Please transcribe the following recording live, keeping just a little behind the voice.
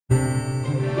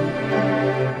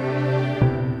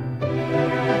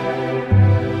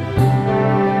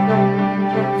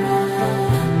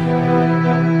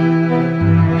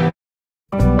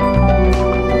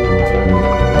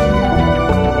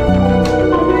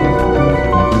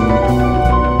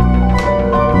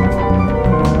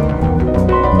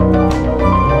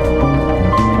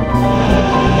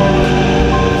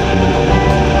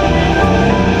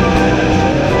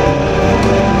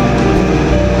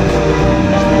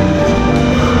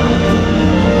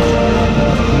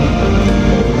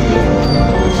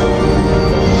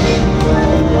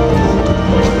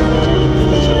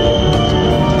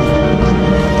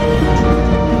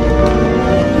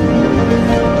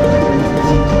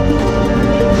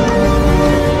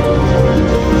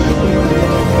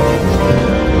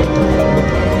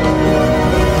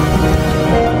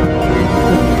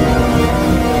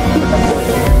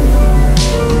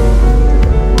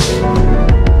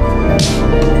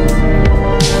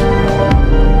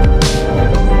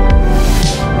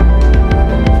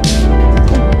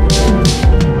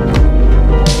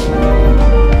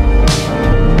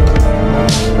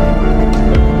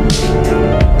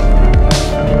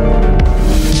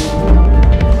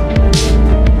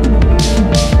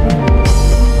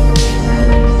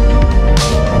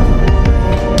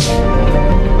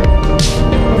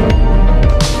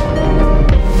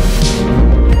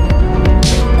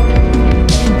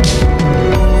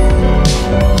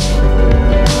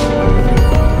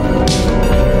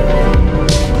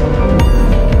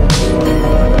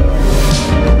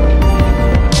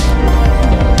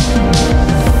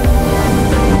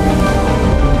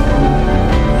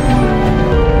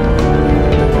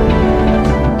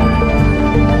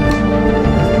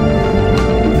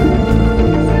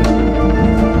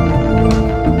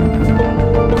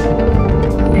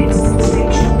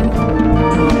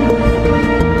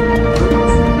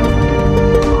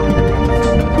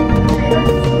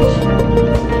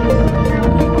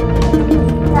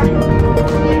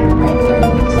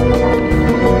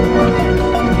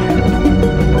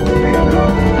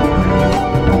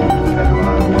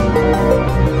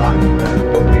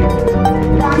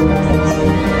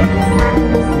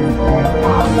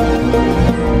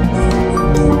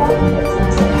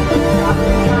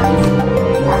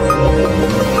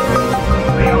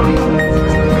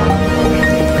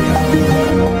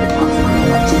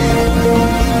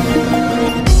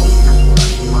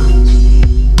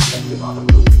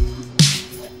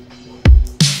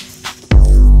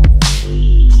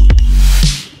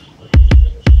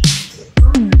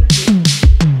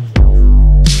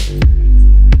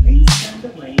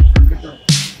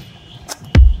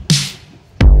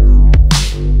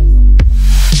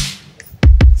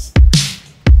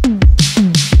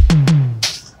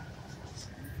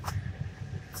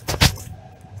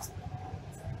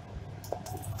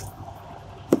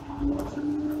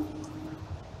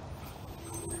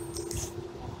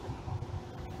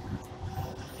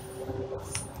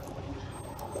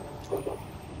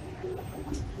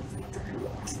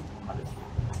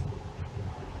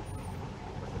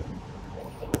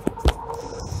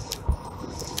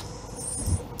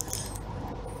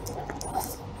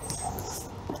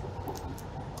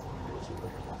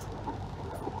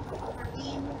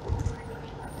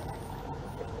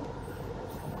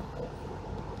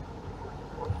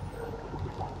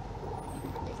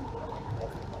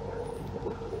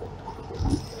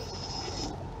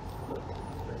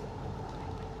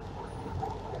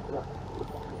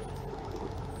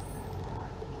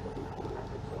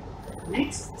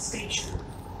Next station,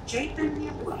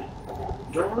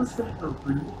 Miyapur-Part. Doors will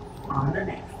open on the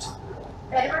left.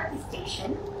 Hyderabad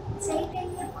station,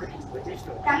 JVEdVlog.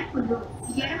 తలుపులు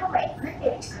ఎడమ వైపున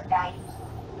తెరుచుకుంటాయి.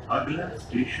 अगला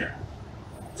स्टेशन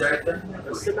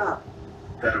चैतन्यपुरी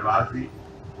दरवाजे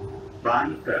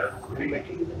बाईं तरफ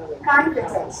खुलेंगे। Kind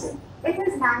attention. It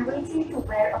is mandatory to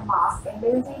wear a mask and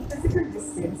maintain physical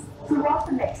distance throughout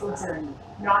the metro journey.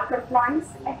 Non-compliance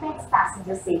affects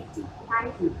passenger safety.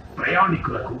 Thank you.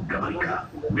 ప్రయాణికులకు గమనిక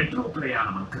మెట్రో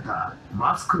ప్రయాణమంతటా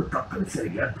మాస్క్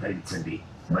తప్పనిసరిగా ధరించండి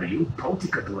మరియు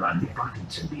భౌతిక దూరాన్ని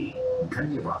పాటించండి.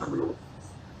 ధన్యవాదములు.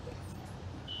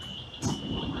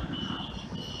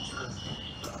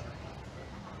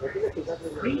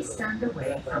 Please stand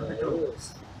away from the doors.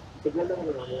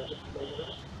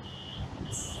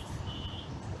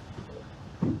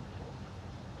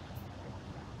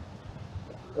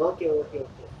 Okay.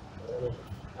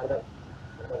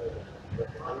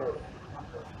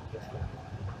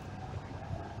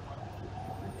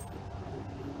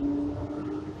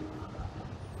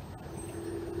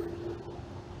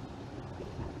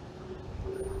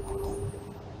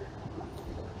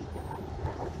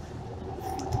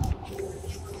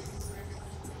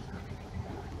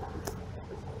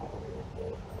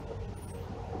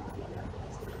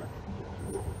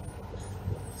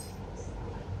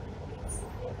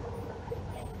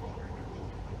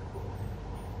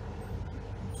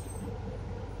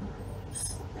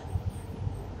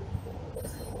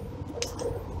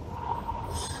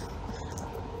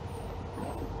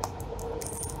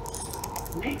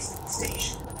 Next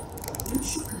station,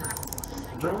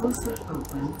 doors will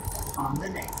open on the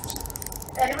left.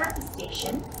 Hyderabad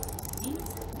station,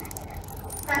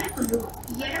 తలుపులు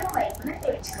ఎడమ వైపున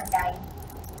తెరుచుకుంటాయి.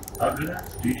 अगला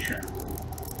स्टेशन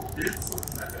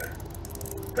नगर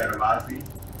दरवाजे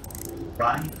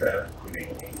बाईं तरफ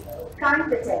खुलेंगे।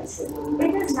 Kind attention.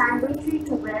 It is mandatory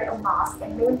to wear a mask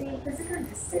and maintain physical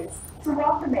distance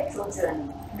throughout the metro journey.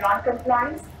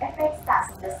 Non-compliance affects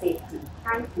passenger safety.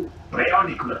 Thank you.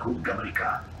 ప్రయాణికులకు గమనిక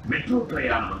మెట్రో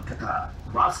ప్రయాణమంతటా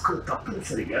మాస్క్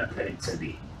తప్పనిసరిగా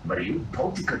ధరించండి మరియు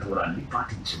భౌతిక దూరాన్ని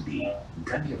పాటించండి.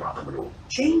 ధన్యవాదములు.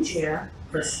 Change here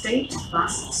for state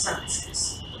bus services.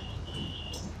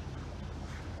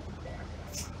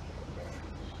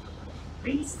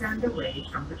 Please stand away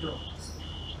from the doors.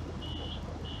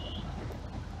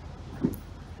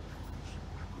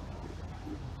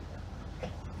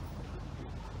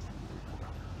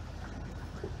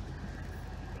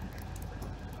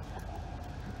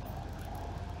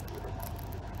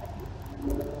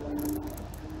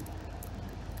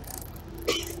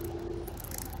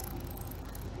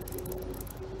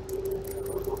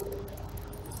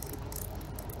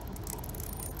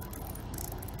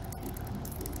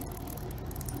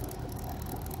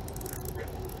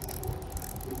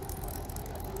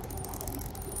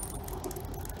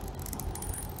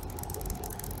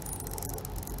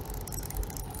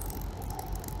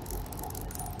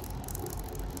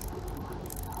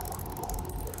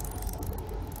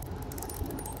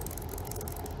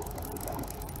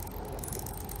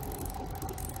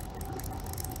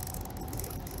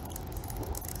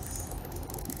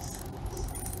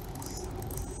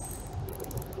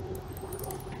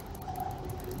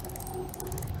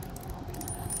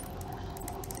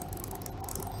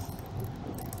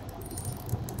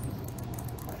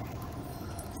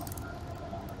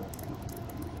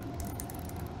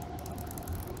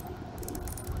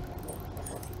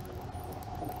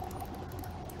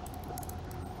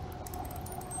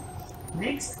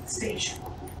 Next station,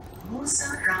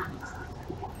 Miyapur-Part.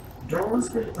 Doors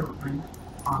will open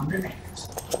on the left.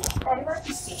 Hyderabad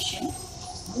station,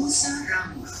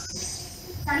 Miyapur-Part.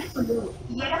 తలుపులు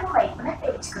ఎడమ వైపున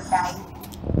తెరుచుకుంటాయి.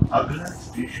 अगला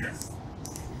स्टेशन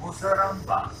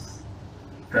मुसराबाद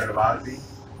दरवाजे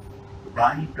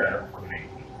बाईं तरफ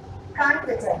खुलेंगे। Kind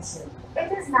attention. It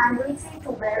is mandatory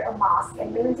to wear a mask and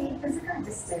maintain physical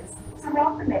distance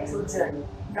throughout the metro journey.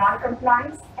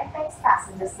 Non-compliance affects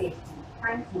passenger safety.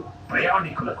 Thank you.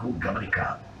 ప్రయాణికులకు గమనిక.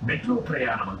 మెట్రో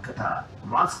ప్రయాణమంతటా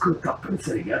మాస్క్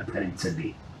తప్పనిసరిగా ధరించండి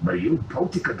మరియు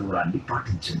భౌతిక దూరాన్ని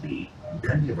పాటించండి.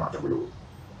 ధన్యవాదములు.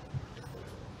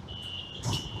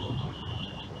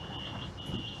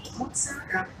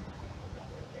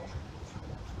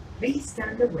 Please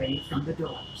stand away from the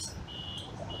doors.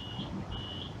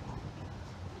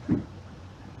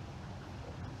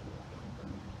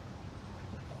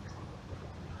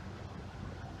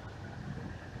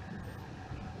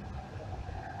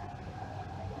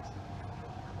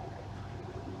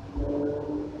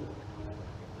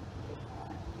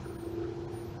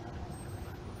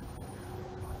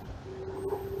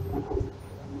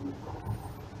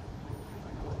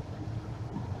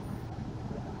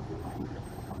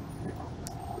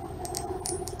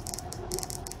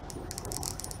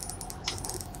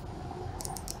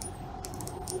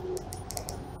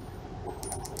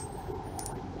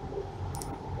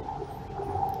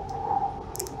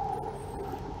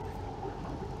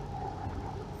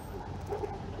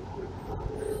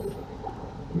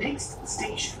 Next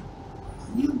station,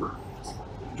 New Market.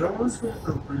 Doors will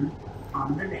open on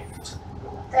the left.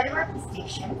 తరువాతి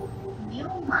స్టేషన్ న్యూ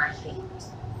మార్కెట్.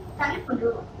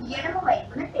 తలుపులు ఎడమ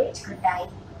వైపున తెరుచుకుంటాయి.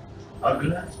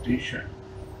 अगला स्टेशन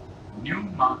न्यू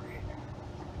मार्केट,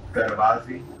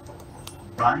 दरवाजे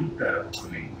बाईं तरफ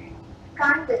खुलेंगे.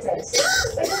 Kind attention.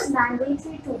 It is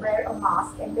mandatory to wear a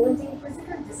mask and maintain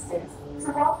physical distance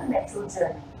throughout the metro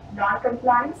journey.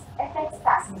 Non-compliance affects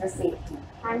passenger safety.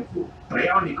 Thank you.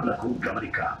 ప్రయాణికులకు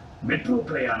గమనిక. మెట్రో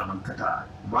ప్రయాణమంతటా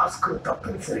మాస్క్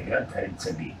తప్పనిసరిగా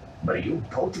ధరించండి మరియు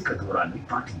భౌతిక దూరాన్ని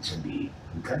పాటించండి.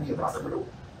 ధన్యవాదములు.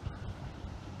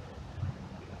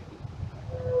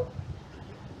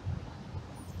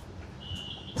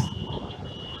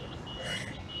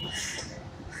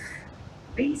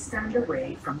 Please stand away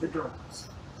from the doors.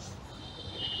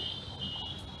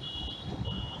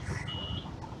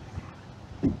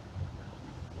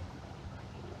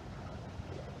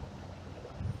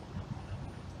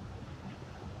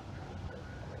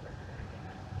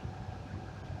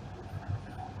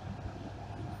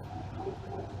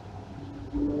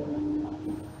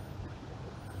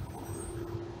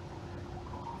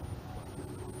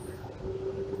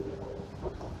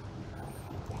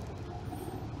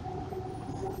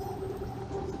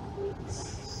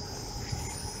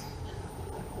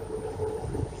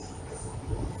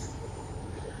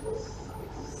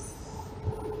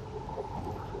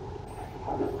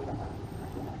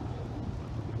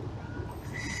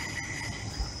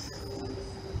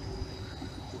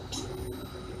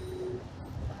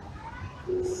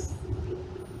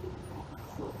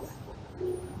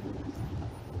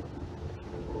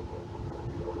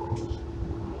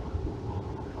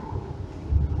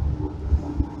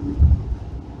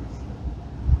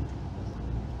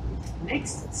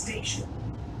 Next station,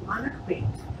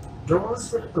 Malakpet.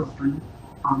 Doors will open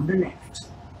on the left.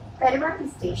 తరువాతి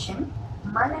స్టేషన్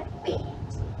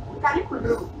మలక్పేట్.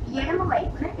 తలుపులు ఎడమ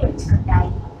వైపున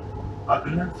తెరుచుకుంటాయి.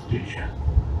 अगला स्टेशन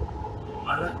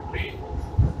मलकपेट,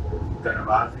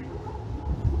 दरवाजे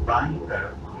बाईं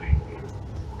तरफ खुलेंगे.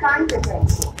 Kind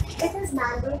attention. It is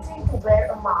mandatory to wear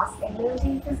a mask and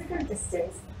maintain physical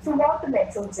distance throughout the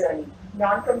metro journey.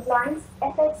 Non-compliance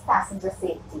affects passenger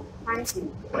safety. Thank you.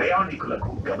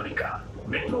 ప్రయాణికులకు గమనిక.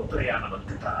 మెట్రో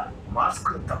ప్రయాణమంతటా మాస్క్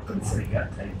తప్పనిసరిగా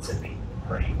ధరించండి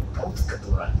మరియు భౌతిక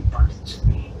దూరాన్ని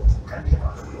పాటించండి.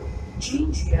 ధన్యవాదములు.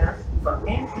 Change here for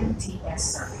MMTS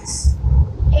service.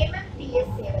 MMTS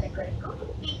సేవల కొరకు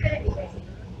ఇక్కడ దిగండి.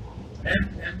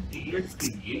 MMTS के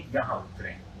लिए यहाँ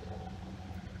उतरें.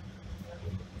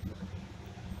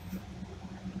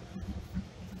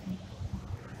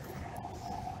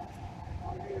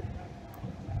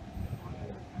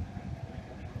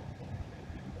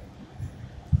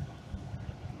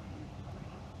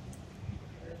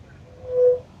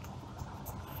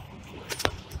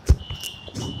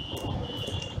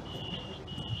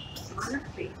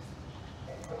 Malakpet.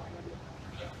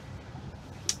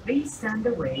 Please stand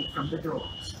away from the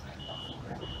doors.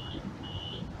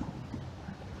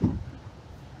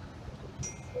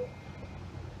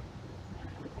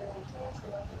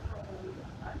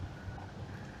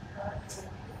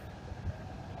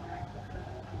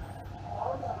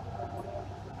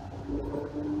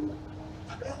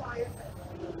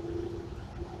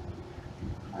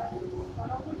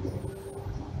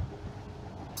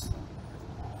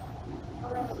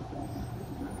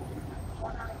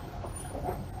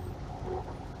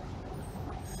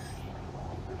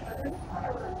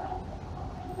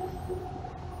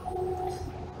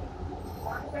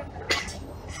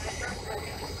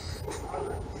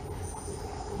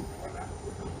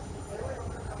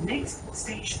 Next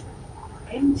station,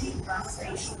 MG Bus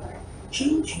station.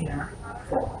 Change here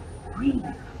for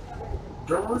green.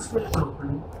 Doors will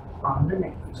open on the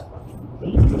left.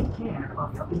 Please take care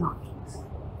of your belongings.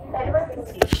 Hyderabad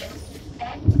Station,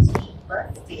 MG Bus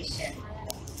Station.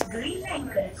 Green line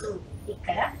కొరకు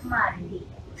ఇక్కడ మారండి.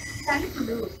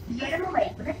 తలుపులు ఎడమ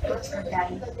వైపున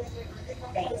తెరుచుకుంటాయి.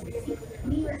 దయచేసి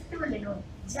మీ వస్తువులను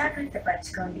జాగ్రత్త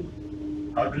పరచుకోండి.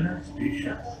 अगला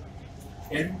स्टेशन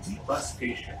एमजी बस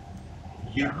स्टेशन।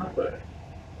 यहाँ पर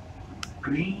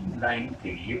ग्रीन लाइन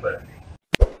के लिए बदले।